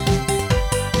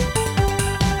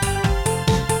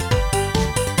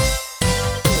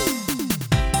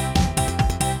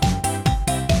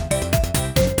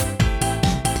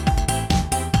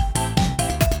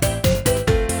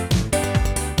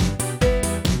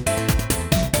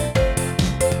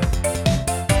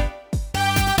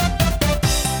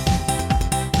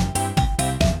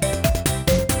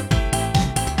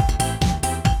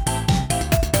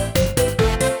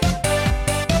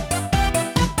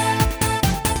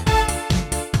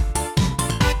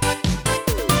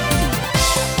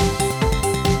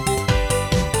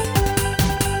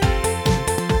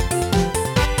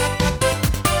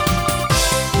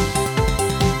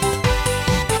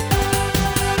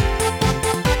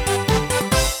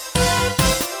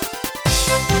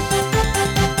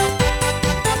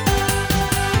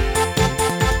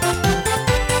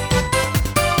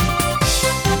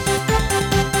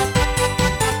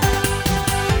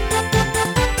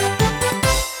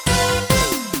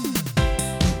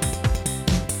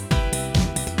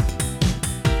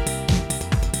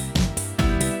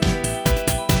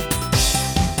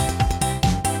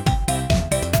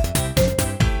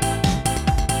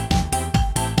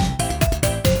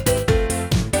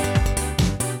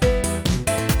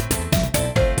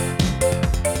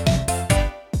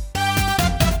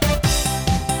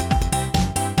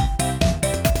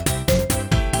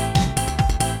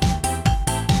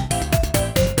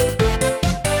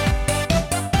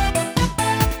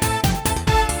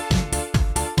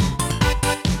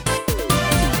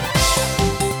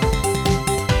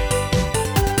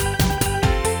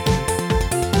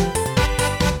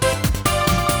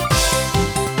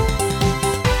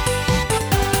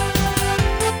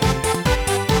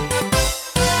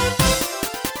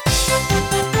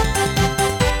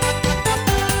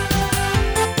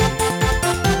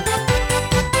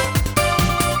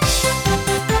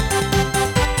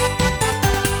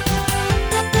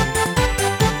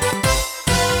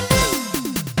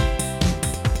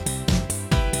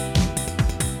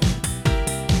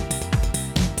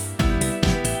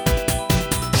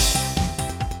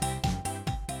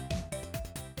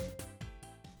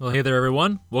Well, hey there,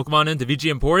 everyone. Welcome on into VG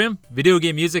Emporium, video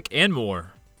game music, and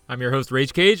more. I'm your host,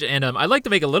 Rage Cage, and I'd like to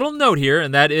make a little note here,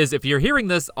 and that is if you're hearing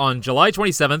this on July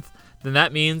 27th, then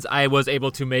that means I was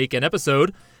able to make an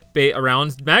episode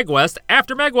around MagWest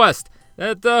after MagWest.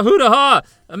 That hoo-da-ha,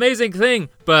 amazing thing.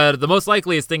 But the most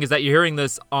likeliest thing is that you're hearing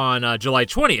this on July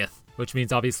 20th, which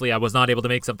means obviously I was not able to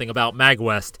make something about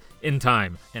MagWest in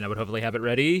time, and I would hopefully have it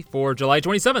ready for July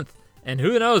 27th. And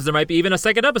who knows, there might be even a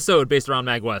second episode based around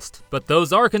MagWest. But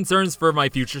those are concerns for my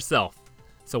future self.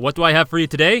 So what do I have for you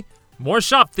today? More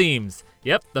shop themes.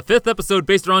 Yep, the 5th episode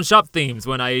based around shop themes.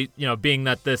 When being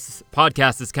that this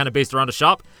podcast is kind of based around a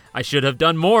shop, I should have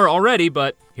done more already,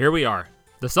 but here we are.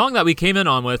 The song that we came in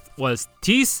on with was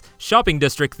Tease Shopping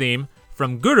District theme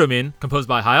from Gurumin, composed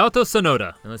by Hayato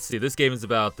Sonoda. And let's see, this game is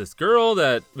about this girl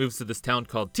that moves to this town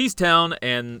called Tease Town,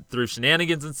 and through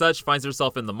shenanigans and such, finds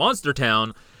herself in the monster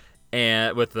town,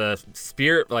 and with a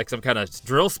spear, like some kind of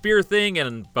drill spear thing,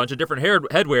 and a bunch of different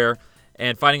headwear,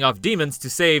 and fighting off demons to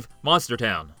save Monster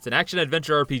Town. It's an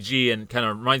action-adventure RPG and kind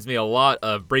of reminds me a lot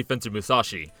of Brave Fencer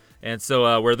Musashi. And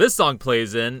so where this song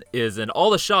plays in is in all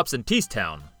the shops in Tease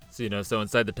Town. So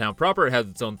inside the town proper, it has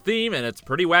its own theme, and it's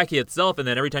pretty wacky itself, and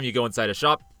then every time you go inside a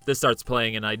shop, this starts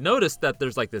playing, and I noticed that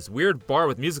there's like this weird bar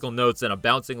with musical notes and a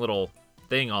bouncing little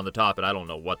thing on the top, and I don't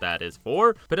know what that is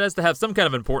for, but it has to have some kind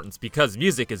of importance because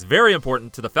music is very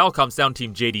important to the Falcom sound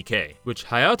team JDK, which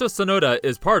Hayato Sonoda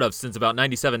is part of since about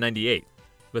 97-98,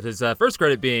 with his first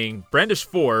credit being Brandish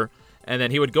 4, and then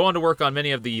he would go on to work on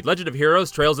many of the Legend of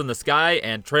Heroes, Trails in the Sky,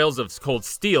 and Trails of Cold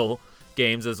Steel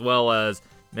games, as well as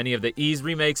many of the Ys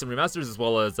remakes and remasters, as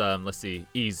well as,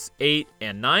 Ys 8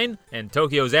 and 9, and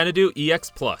Tokyo Xanadu EX+,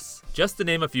 just to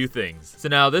name a few things. So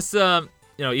now this,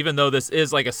 even though this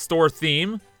is like a store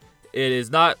theme, it is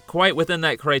not quite within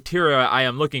that criteria I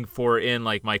am looking for in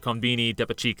like my Konbini,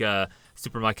 Depachica,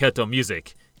 Supermarketo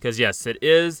music. Because yes, it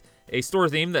is a store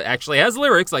theme that actually has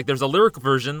lyrics, like there's a lyric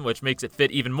version, which makes it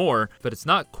fit even more, but it's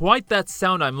not quite that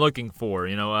sound I'm looking for,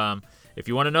 If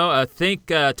you want to know, think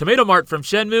Tomato Mart from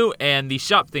Shenmue and the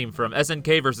shop theme from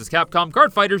SNK vs. Capcom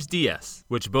Card Fighters DS,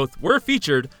 which both were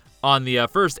featured on the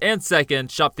first and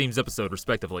second shop themes episode,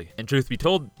 respectively. And truth be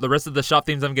told, the rest of the shop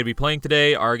themes I'm going to be playing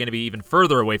today are going to be even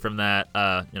further away from that,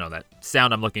 that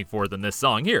sound I'm looking for than this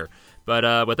song here.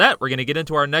 But with that, we're going to get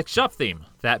into our next shop theme,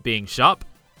 that being Shop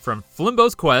from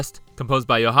Flimbo's Quest, composed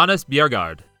by Johannes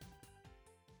Bjerregaard.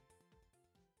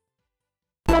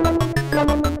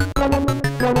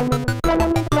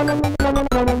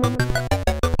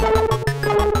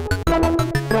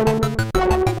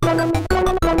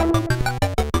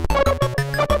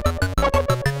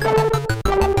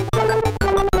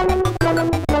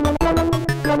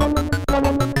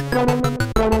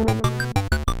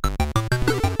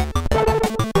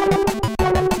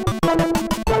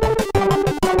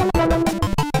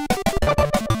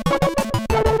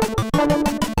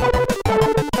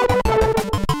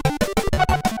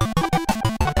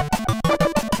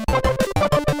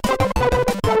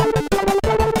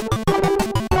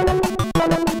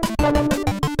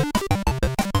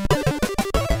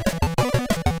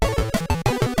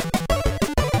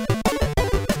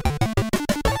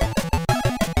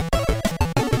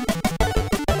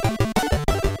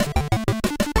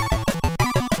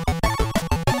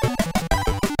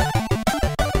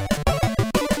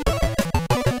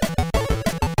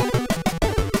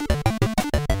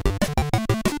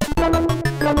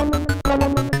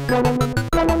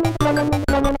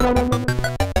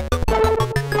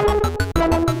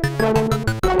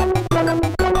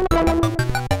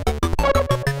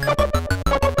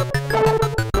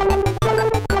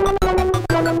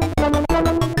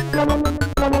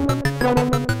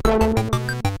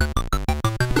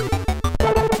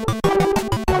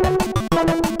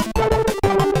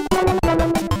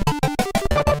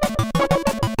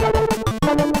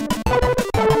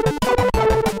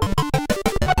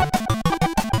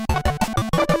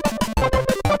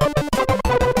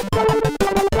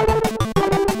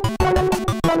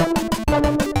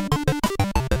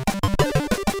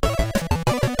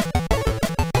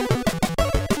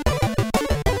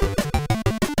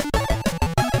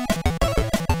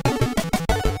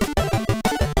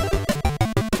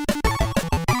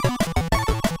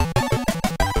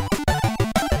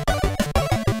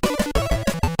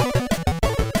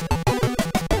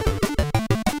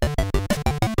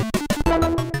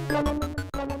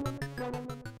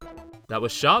 That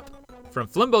was Shop from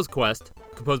Flimbo's Quest,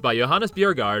 composed by Johannes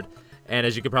Bjerregaard, and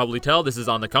as you can probably tell, this is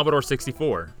on the Commodore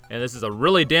 64. And this is a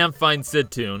really damn fine SID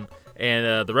tune,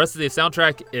 and the rest of the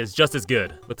soundtrack is just as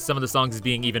good, with some of the songs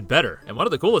being even better. And one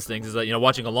of the coolest things is that,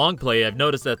 watching a long play, I've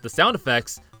noticed that the sound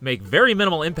effects make very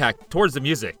minimal impact towards the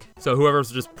music. So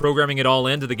whoever's just programming it all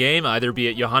into the game, either be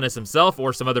it Johannes himself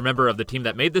or some other member of the team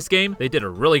that made this game, they did a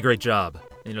really great job.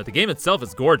 The game itself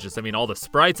is gorgeous. I mean, all the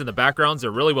sprites and the backgrounds are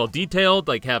really well detailed,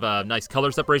 like have nice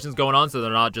color separations going on, so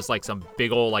they're not just like some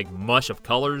big old like mush of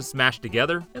colors smashed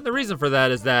together. And the reason for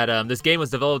that is that this game was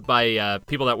developed by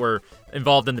people that were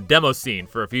involved in the demo scene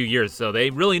for a few years, so they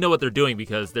really know what they're doing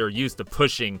because they're used to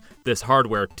pushing this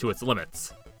hardware to its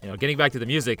limits. Getting back to the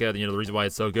music, the reason why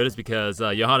it's so good is because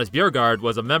Johannes Bjerregaard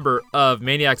was a member of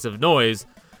Maniacs of Noise,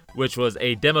 which was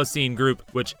a demo scene group,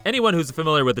 which anyone who's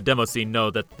familiar with the demo scene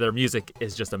know that their music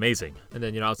is just amazing. And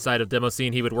then, outside of demo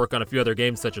scene, he would work on a few other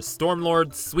games such as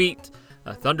Stormlord, Sweet,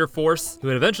 Thunder Force. He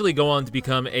would eventually go on to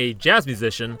become a jazz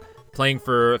musician, playing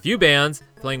for a few bands,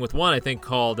 playing with one I think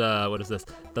called, the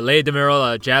Les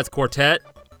Demerle Jazz Quartet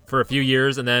for a few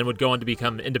years, and then would go on to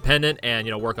become independent and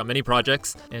work on many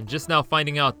projects. And just now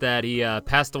finding out that he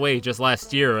passed away just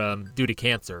last year due to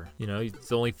cancer.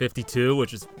 He's only 52,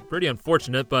 which is pretty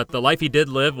unfortunate, but the life he did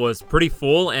live was pretty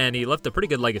full, and he left a pretty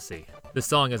good legacy. This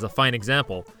song is a fine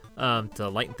example. To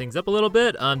lighten things up a little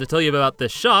bit, to tell you about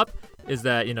this shop is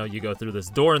that you go through this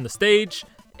door in the stage,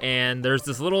 and there's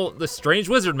this strange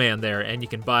wizard man there, and you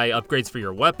can buy upgrades for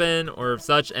your weapon or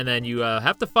such, and then you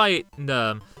have to fight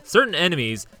certain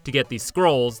enemies to get these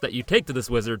scrolls that you take to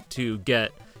this wizard to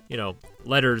get,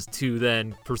 letters to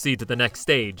then proceed to the next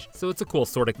stage. So it's a cool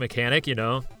sortic mechanic,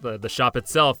 The shop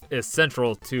itself is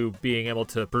central to being able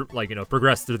to,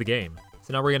 progress through the game.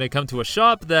 So now we're going to come to a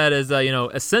shop that is,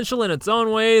 essential in its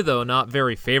own way, though not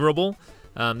very favorable.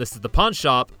 This is the pawn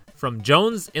shop from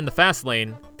Jones in the Fast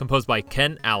Lane, composed by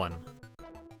Ken Allen.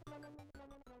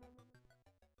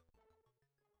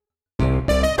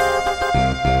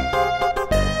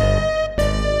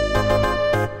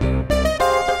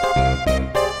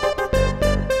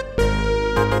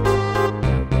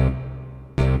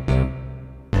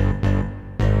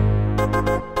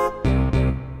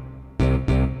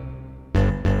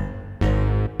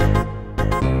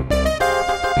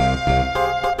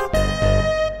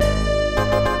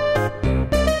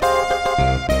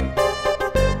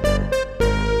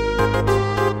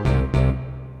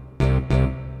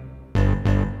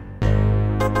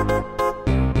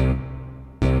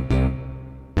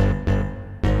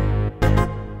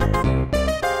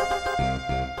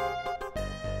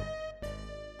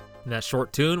 And that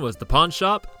short tune was The Pawn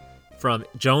Shop from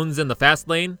Jones in the Fast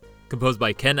Lane, composed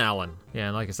by Ken Allen. Yeah,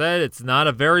 and like I said, it's not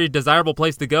a very desirable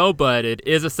place to go, but it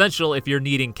is essential if you're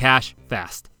needing cash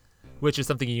fast, which is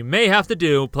something you may have to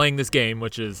do playing this game,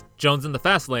 which is Jones in the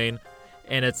Fast Lane,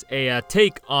 and it's a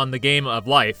take on the game of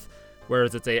life,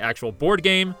 whereas it's a actual board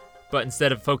game, but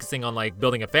instead of focusing on like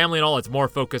building a family and all, it's more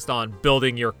focused on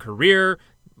building your career,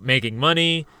 making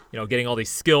money, getting all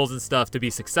these skills and stuff to be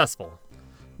successful.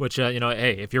 Which,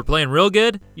 hey, if you're playing real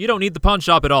good, you don't need the pawn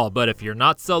shop at all. But if you're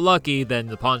not so lucky, then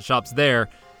the pawn shop's there.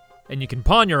 And you can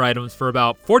pawn your items for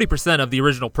about 40% of the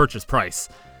original purchase price.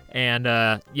 And,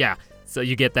 so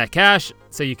you get that cash,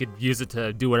 so you could use it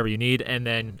to do whatever you need. And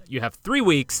then you have 3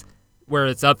 weeks where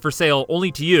it's up for sale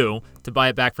only to you to buy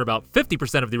it back for about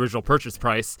 50% of the original purchase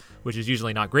price, which is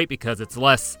usually not great because it's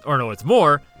it's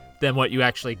more than what you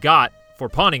actually got for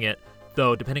pawning it.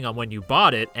 Though, depending on when you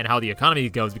bought it and how the economy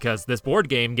goes, because this board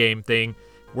game thing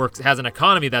has an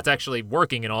economy that's actually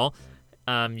working and all,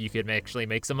 you could actually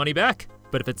make some money back.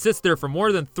 But if it sits there for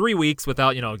more than 3 weeks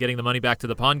without, getting the money back to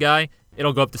the pawn guy,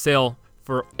 it'll go up to sale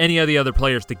for any of the other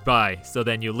players to buy. So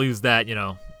then you lose that,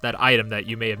 that item that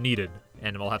you may have needed,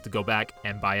 and we'll have to go back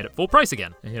and buy it at full price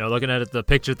again. And, looking at the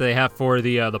picture that they have for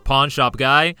the pawn shop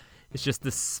guy, it's just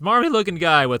this smarmy-looking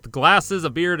guy with glasses, a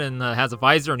beard, and has a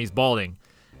visor, and he's balding.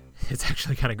 It's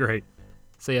actually kind of great.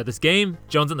 So yeah, this game,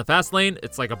 Jones in the Fast Lane,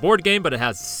 it's like a board game, but it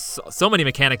has so many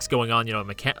mechanics going on,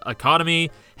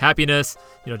 economy, happiness,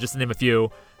 just to name a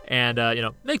few. And,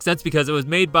 makes sense because it was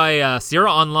made by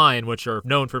Sierra Online, which are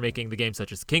known for making the games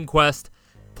such as King Quest,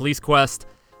 Police Quest,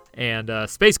 and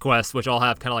Space Quest, which all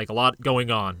have kind of like a lot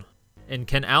going on. And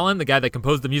Ken Allen, the guy that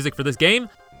composed the music for this game,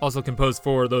 also composed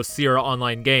for those Sierra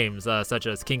Online games, such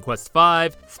as King Quest V,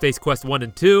 Space Quest 1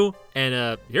 and 2,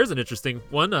 and here's an interesting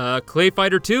one, Clay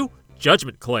Fighter 2,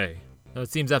 Judgment Clay. Now, it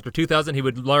seems after 2000 he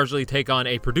would largely take on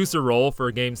a producer role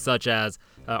for games such as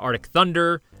Arctic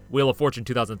Thunder, Wheel of Fortune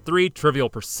 2003, Trivial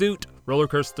Pursuit, Roller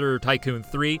Coaster Tycoon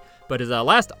 3, but his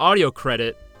last audio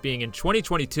credit, being in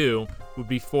 2022, would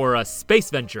be for Space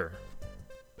Venture.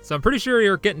 So I'm pretty sure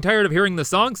you're getting tired of hearing the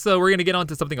song, so we're going to get on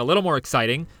to something a little more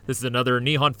exciting. This is another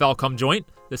Nihon Falcom joint.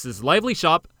 This is Lively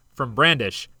Shop from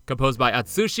Brandish, composed by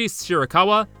Atsushi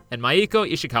Shirakawa and Maiko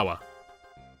Ishikawa.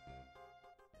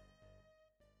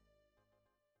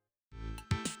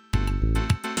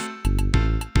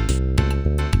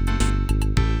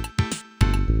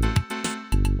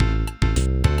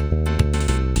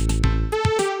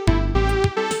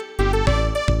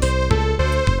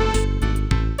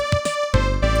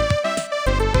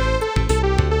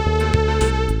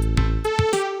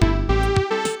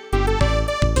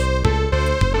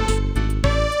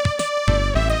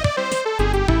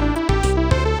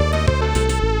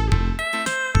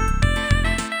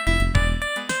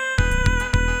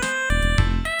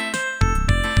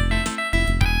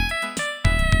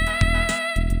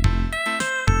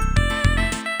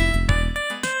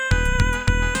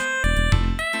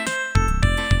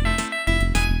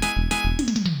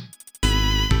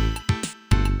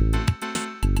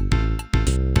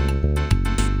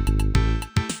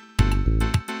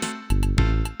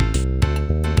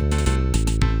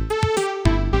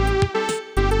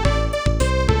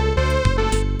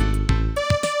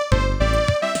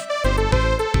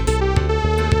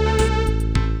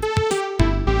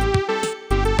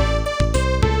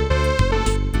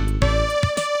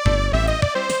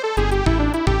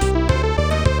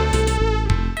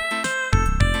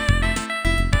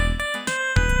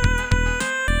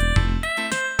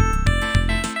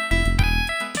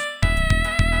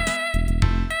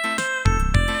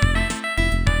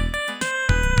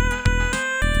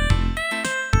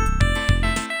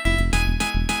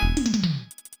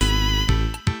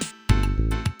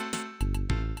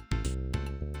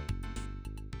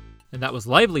 that was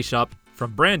Lively Shop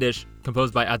from Brandish,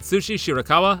 composed by Atsushi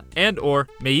Shirakawa and or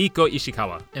Meiko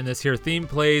Ishikawa. And this here theme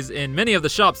plays in many of the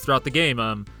shops throughout the game.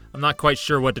 I'm not quite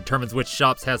sure what determines which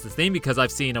shops has this theme because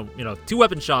I've seen, two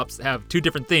weapon shops have two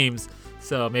different themes.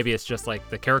 So maybe it's just like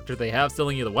the character they have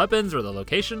selling you the weapons or the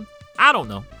location. I don't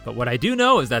know. But what I do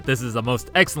know is that this is the most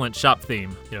excellent shop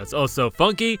theme. It's oh so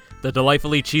funky, the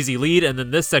delightfully cheesy lead, and then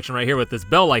this section right here with this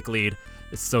bell-like lead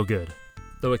is so good.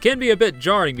 Though it can be a bit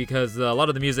jarring because a lot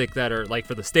of the music that are like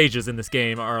for the stages in this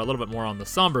game are a little bit more on the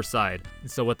somber side.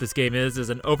 And so what this game is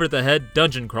an over-the-head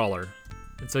dungeon crawler.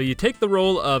 And so you take the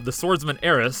role of the swordsman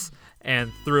Eris,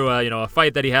 and through a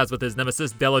fight that he has with his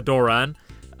nemesis Deladoran,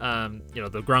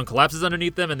 the ground collapses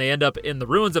underneath them and they end up in the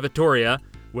ruins of Vittoria,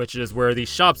 which is where these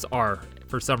shops are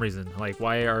for some reason. Like,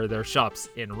 why are there shops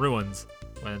in ruins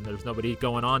when there's nobody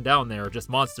going on down there, or just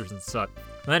monsters and such?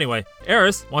 Well, anyway,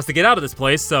 Eris wants to get out of this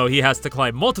place, so he has to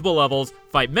climb multiple levels,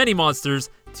 fight many monsters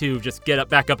to just get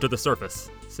back up to the surface.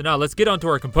 So now let's get on to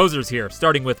our composers here,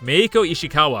 starting with Meiko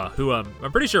Ishikawa, who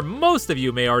I'm pretty sure most of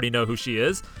you may already know who she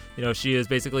is. She is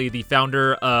basically the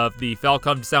founder of the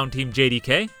Falcom sound team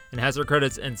JDK, and has her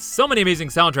credits in so many amazing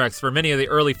soundtracks for many of the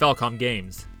early Falcom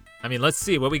games. Let's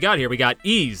see what we got here. We got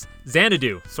Ys,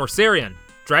 Xanadu, Sorcerian,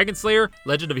 Dragon Slayer,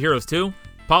 Legend of Heroes 2,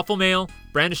 Powerful Mail,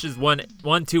 Brandish's 1,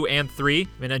 2, and 3,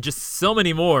 and just so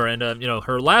many more. And,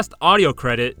 her last audio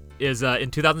credit is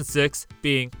in 2006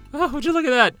 being, would you look at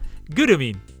that,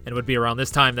 Gurumin. And it would be around this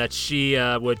time that she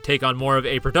would take on more of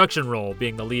a production role,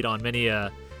 being the lead on many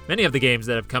of the games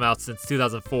that have come out since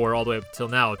 2004 all the way up till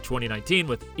now, 2019,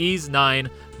 with Ys 9,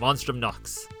 Monstrum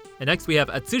Nox. And next we have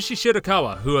Atsushi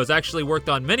Shirakawa, who has actually worked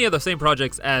on many of the same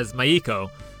projects as Meiko.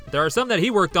 There are some that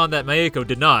he worked on that Meiko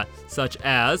did not, such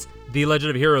as The Legend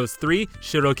of Heroes 3,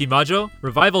 Shiroki Majo,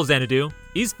 Revival Xanadu,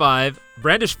 Ys 5,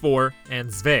 Brandish 4, and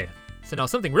Sve. So now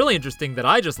something really interesting that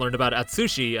I just learned about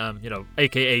Atsushi,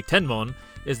 aka Tenmon,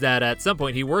 is that at some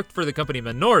point he worked for the company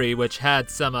Minori, which had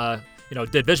some,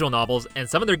 did visual novels, and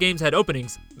some of their games had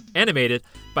openings animated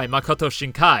by Makoto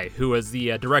Shinkai, who was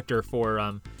the director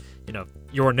for,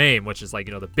 Your Name, which is like,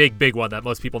 the big one that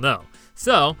most people know.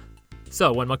 So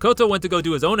when Makoto went to go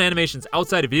do his own animations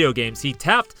outside of video games, he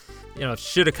tapped,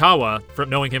 Shirakawa, from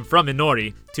knowing him from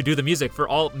Minori, to do the music for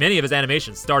many of his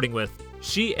animations, starting with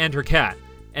She and Her Cat,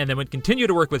 and then would continue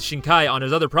to work with Shinkai on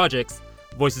his other projects,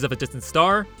 Voices of a Distant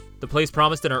Star, The Place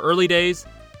Promised in Our Early Days,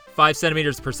 5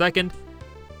 centimeters per second,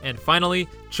 and finally,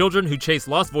 Children Who Chase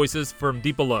Lost Voices from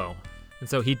Deep Below. And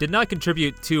so he did not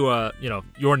contribute to,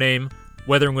 Your Name,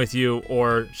 Weathering With You,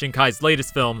 or Shinkai's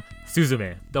latest film,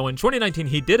 Suzume. Though in 2019,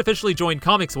 he did officially join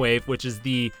Comics Wave, which is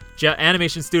the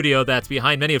animation studio that's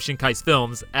behind many of Shinkai's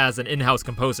films, as an in-house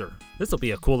composer. This will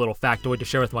be a cool little factoid to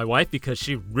share with my wife because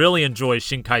she really enjoys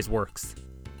Shinkai's works.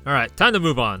 Alright, time to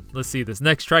move on. Let's see, this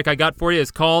next track I got for you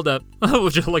is called,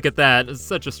 would you look at that, it's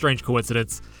such a strange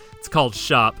coincidence. It's called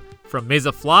Shop, from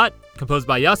Mesa Flot, composed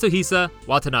by Yasuhisa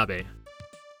Watanabe.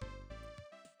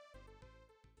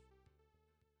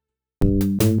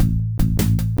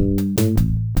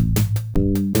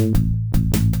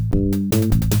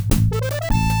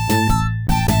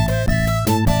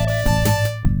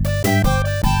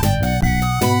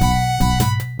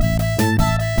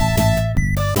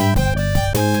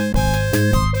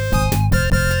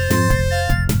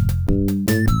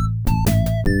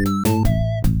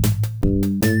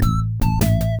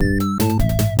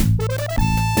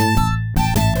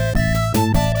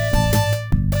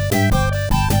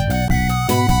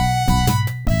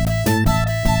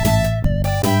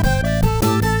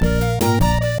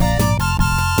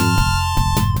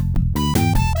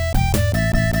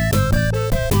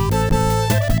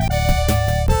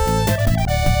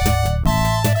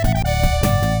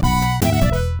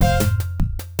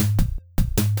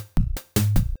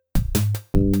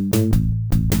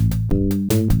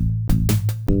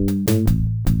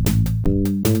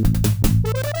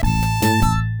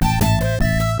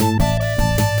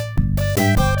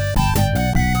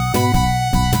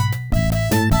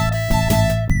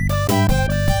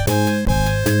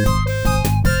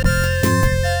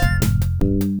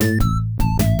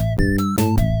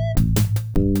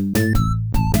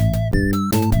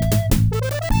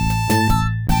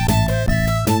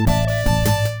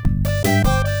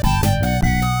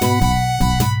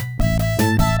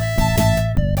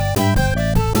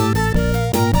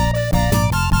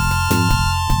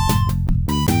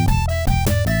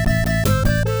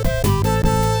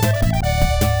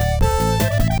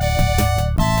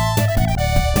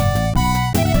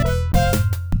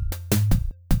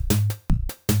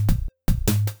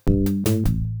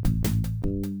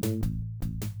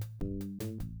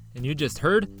 You just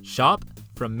heard Shop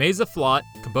from Mesa Flaught,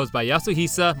 composed by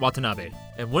Yasuhisa Watanabe.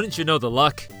 And wouldn't you know the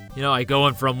luck? I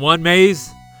going from one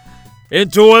maze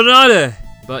into another.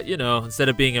 But, instead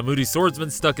of being a moody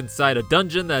swordsman stuck inside a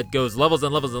dungeon that goes levels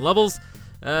and levels and levels,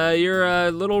 you're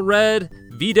a little red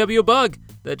VW bug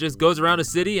that just goes around a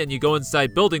city and you go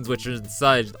inside buildings, which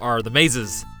inside are the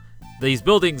mazes. These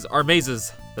buildings are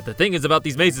mazes, but the thing is about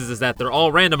these mazes is that they're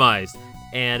all randomized,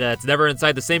 and it's never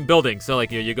inside the same building. So,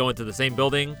 you go into the same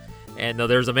building, and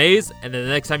there's a maze, and then the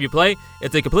next time you play,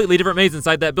 it's a completely different maze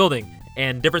inside that building,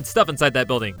 and different stuff inside that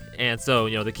building. And so,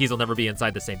 the keys will never be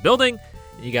inside the same building.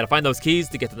 You gotta find those keys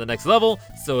to get to the next level,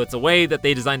 so it's a way that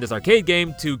they designed this arcade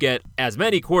game to get as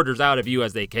many quarters out of you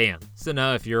as they can. So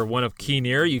now, if you're one of keen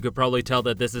ear, you could probably tell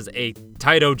that this is a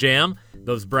Taito jam.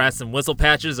 Those brass and whistle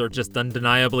patches are just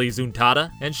undeniably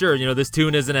Zuntata. And sure, this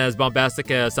tune isn't as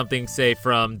bombastic as something, say,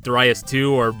 from Darius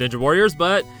 2 or Ninja Warriors,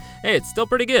 but hey, it's still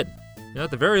pretty good. At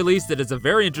the very least, it is a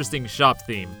very interesting shop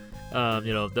theme.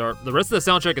 The rest of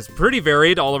the soundtrack is pretty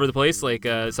varied all over the place. Like,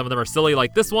 some of them are silly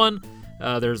like this one.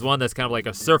 There's one that's kind of like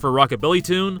a surfer rockabilly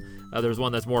tune. There's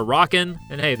one that's more rockin'.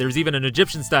 And hey, there's even an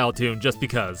Egyptian-style tune just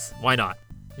because. Why not?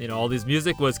 All this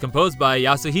music was composed by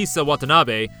Yasuhisa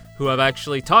Watanabe, who I've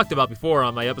actually talked about before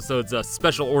on my episodes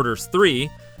Special Orders 3,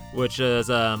 which is,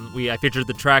 I featured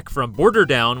the track from Border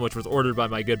Down, which was ordered by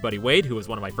my good buddy Wade, who was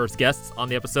one of my first guests on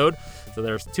the episode. So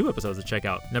there's 2 episodes to check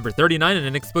out. Number 39, An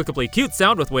Inexplicably Cute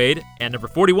Sound with Wade, and number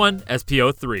 41,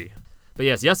 SPO3. But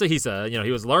yes, Yasuhisa,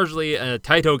 he was largely a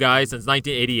Taito guy since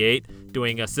 1988,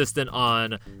 doing assistant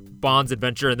on Bond's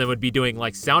Adventure, and then would be doing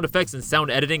like sound effects and sound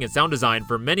editing and sound design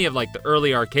for many of like the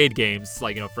early arcade games,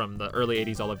 like, from the early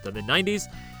 80s all up to the mid-90s.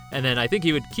 And then I think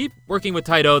he would keep working with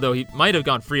Taito, though he might have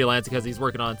gone freelance because he's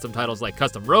working on some titles like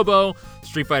Custom Robo,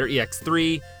 Street Fighter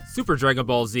EX3, Super Dragon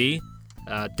Ball Z,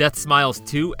 Death Smiles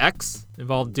 2 X,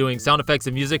 involved doing sound effects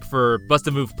and music for Bust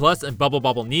a Move Plus and Bubble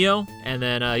Bobble Neo. And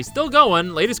then he's still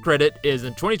going. Latest credit is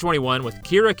in 2021 with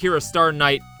Kira Kira Star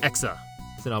Night Exa.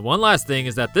 So now one last thing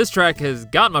is that this track has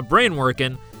got my brain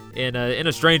working in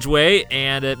a strange way,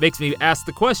 and it makes me ask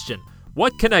the question,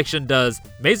 what connection does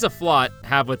Mesa Flaught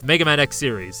have with Mega Man X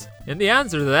series? And the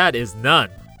answer to that is none.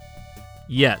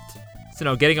 Yet. So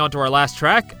now getting on to our last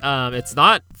track, it's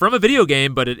not from a video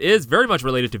game, but it is very much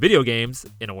related to video games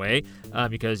in a way,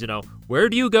 because, where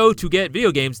do you go to get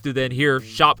video games to then hear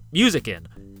shop music in?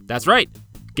 That's right,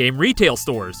 game retail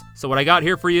stores. So what I got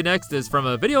here for you next is from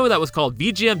a video that was called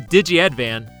VGM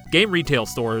Digi-Advan, Game Retail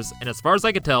Stores, and as far as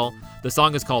I could tell, the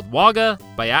song is called Waga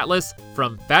by Atlas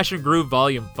from Fashion Groove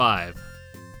Volume 5.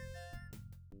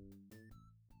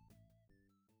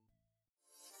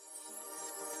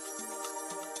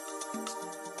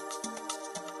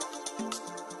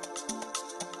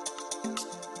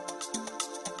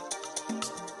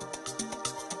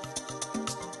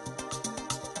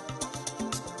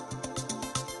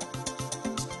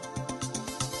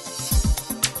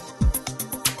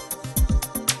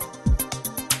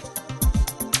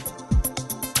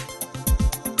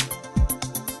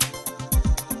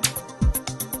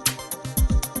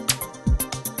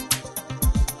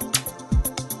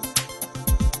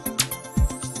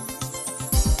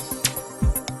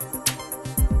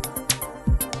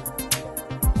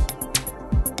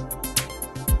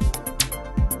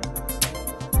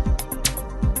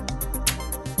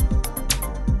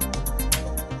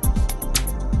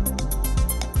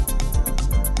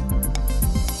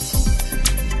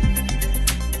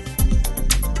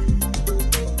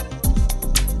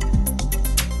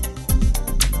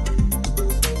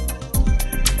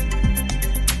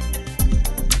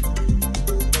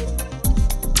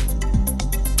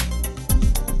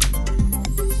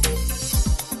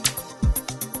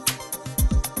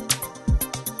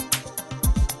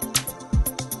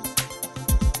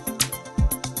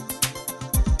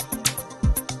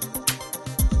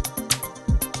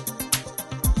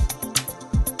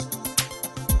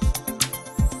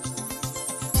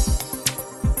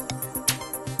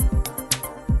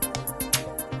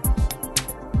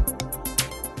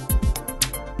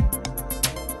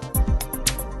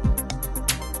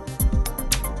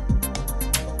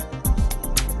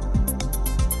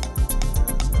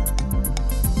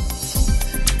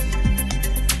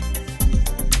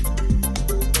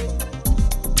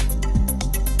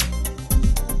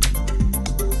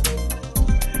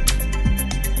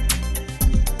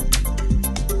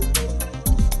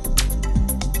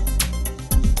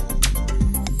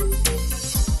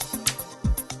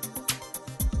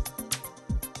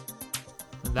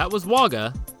 That was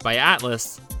Waga by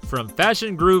Atlas from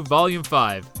Fashion Groove Volume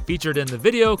 5, featured in the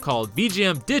video called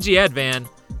VGM Digi-Advan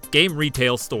Game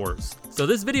Retail Stores. So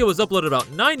this video was uploaded about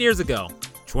 9 years ago,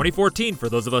 2014 for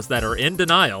those of us that are in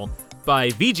denial, by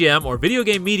VGM, or Video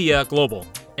Game Media Global.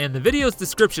 And the video's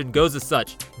description goes as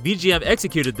such: VGM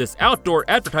executed this outdoor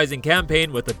advertising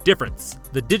campaign with a difference.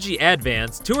 The Digi Ad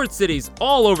Vans toured cities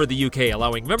all over the UK,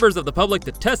 allowing members of the public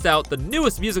to test out the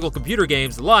newest musical computer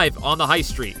games live on the high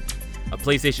street. A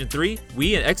PlayStation 3,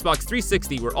 Wii, and Xbox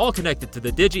 360 were all connected to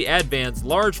the Digi Ad Van's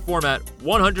large format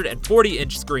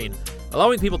 140-inch screen,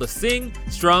 allowing people to sing,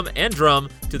 strum, and drum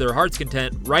to their heart's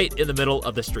content right in the middle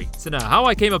of the street. So now, how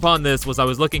I came upon this was I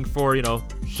was looking for,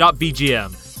 Shop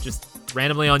VGM, just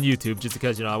randomly on YouTube, just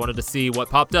because, I wanted to see what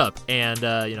popped up. And,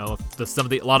 a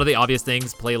lot of the obvious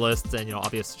things, playlists, and,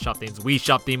 obvious shop themes, Wii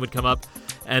shop theme would come up.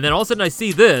 And then all of a sudden I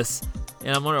see this,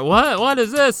 and I'm wondering, what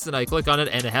is this? And I click on it,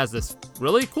 and it has this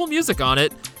really cool music on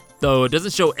it, though it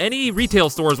doesn't show any retail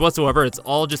stores whatsoever. It's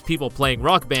all just people playing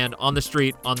Rock Band on the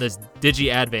street on this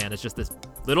Digi Ad Van. It's just this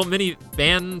little mini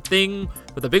van thing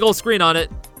with a big old screen on it.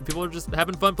 People are just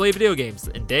having fun playing video games.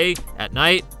 And day, at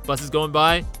night, buses going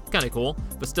by, kind of cool.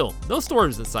 But still, no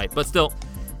stores in sight. But still,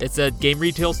 it said game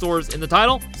retail stores in the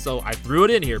title, so I threw it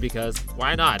in here because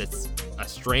why not? It's a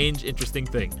strange, interesting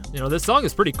thing. This song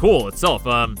is pretty cool itself.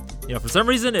 For some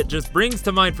reason, it just brings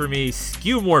to mind for me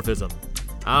skeuomorphism.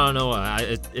 I don't know,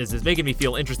 it's making me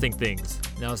feel interesting things.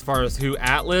 Now, as far as who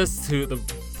Atlas, who the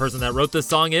person that wrote this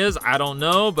song is, I don't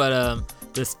know, but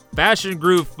this Fashion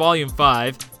Groove Volume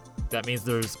 5, that means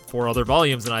there's 4 other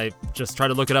volumes, and I just tried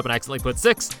to look it up and accidentally put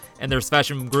 6, and there's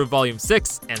Fashion Groove Volume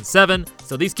 6 and 7,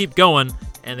 so these keep going,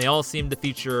 and they all seem to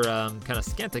feature kind of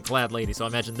scantily clad ladies, so I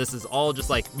imagine this is all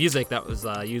just like music that was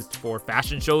used for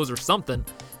fashion shows or something,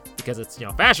 because it's,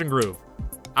 Fashion Groove.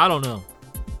 I don't know.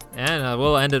 And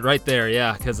we'll end it right there,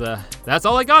 yeah, because that's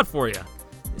all I got for you.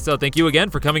 So thank you again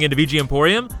for coming into VG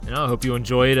Emporium, and I hope you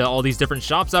enjoyed all these different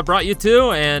shops I brought you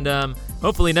to, and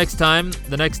hopefully next time,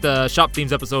 the next Shop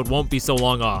Themes episode won't be so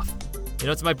long off.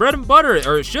 It's my bread and butter,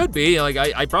 or it should be. Like,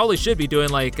 I probably should be doing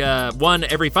like one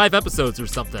every 5 episodes or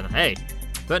something. Hey,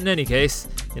 but in any case,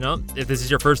 if this is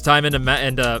your first time into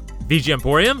VG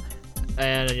Emporium,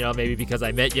 and maybe because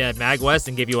I met you at MagWest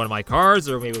and gave you one of my cards,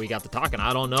 or maybe we got to talking,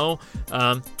 I don't know.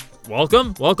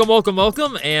 Welcome,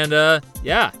 and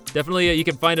yeah, definitely you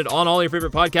can find it on all your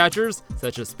favorite podcatchers,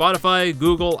 such as Spotify,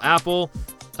 Google, Apple,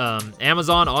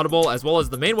 Amazon, Audible, as well as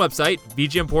the main website,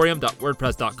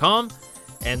 vgemporium.wordpress.com.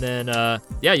 And then,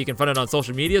 you can find it on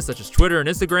social media, such as Twitter and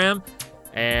Instagram,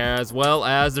 as well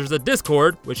as there's a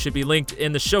Discord, which should be linked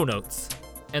in the show notes.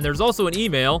 And there's also an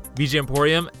email,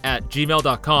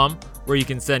 vgemporium@gmail.com, where you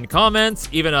can send comments,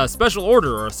 even a special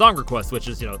order or a song request, which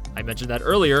is, I mentioned that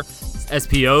earlier,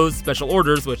 SPOs, special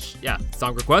orders, which,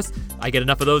 song requests. I get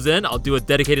enough of those in, I'll do a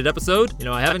dedicated episode.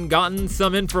 I haven't gotten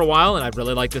some in for a while, and I'd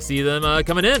really like to see them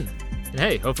coming in. And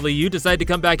hey, hopefully you decide to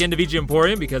come back into VG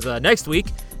Emporium, because next week,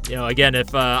 again,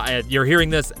 if you're hearing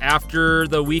this after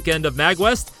the weekend of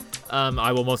MagWest,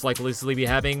 I will most likely be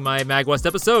having my MagWest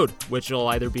episode, which will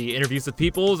either be interviews with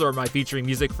peoples or my featuring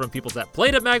music from peoples that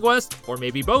played at MagWest, or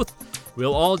maybe both.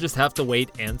 We'll all just have to wait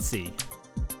and see.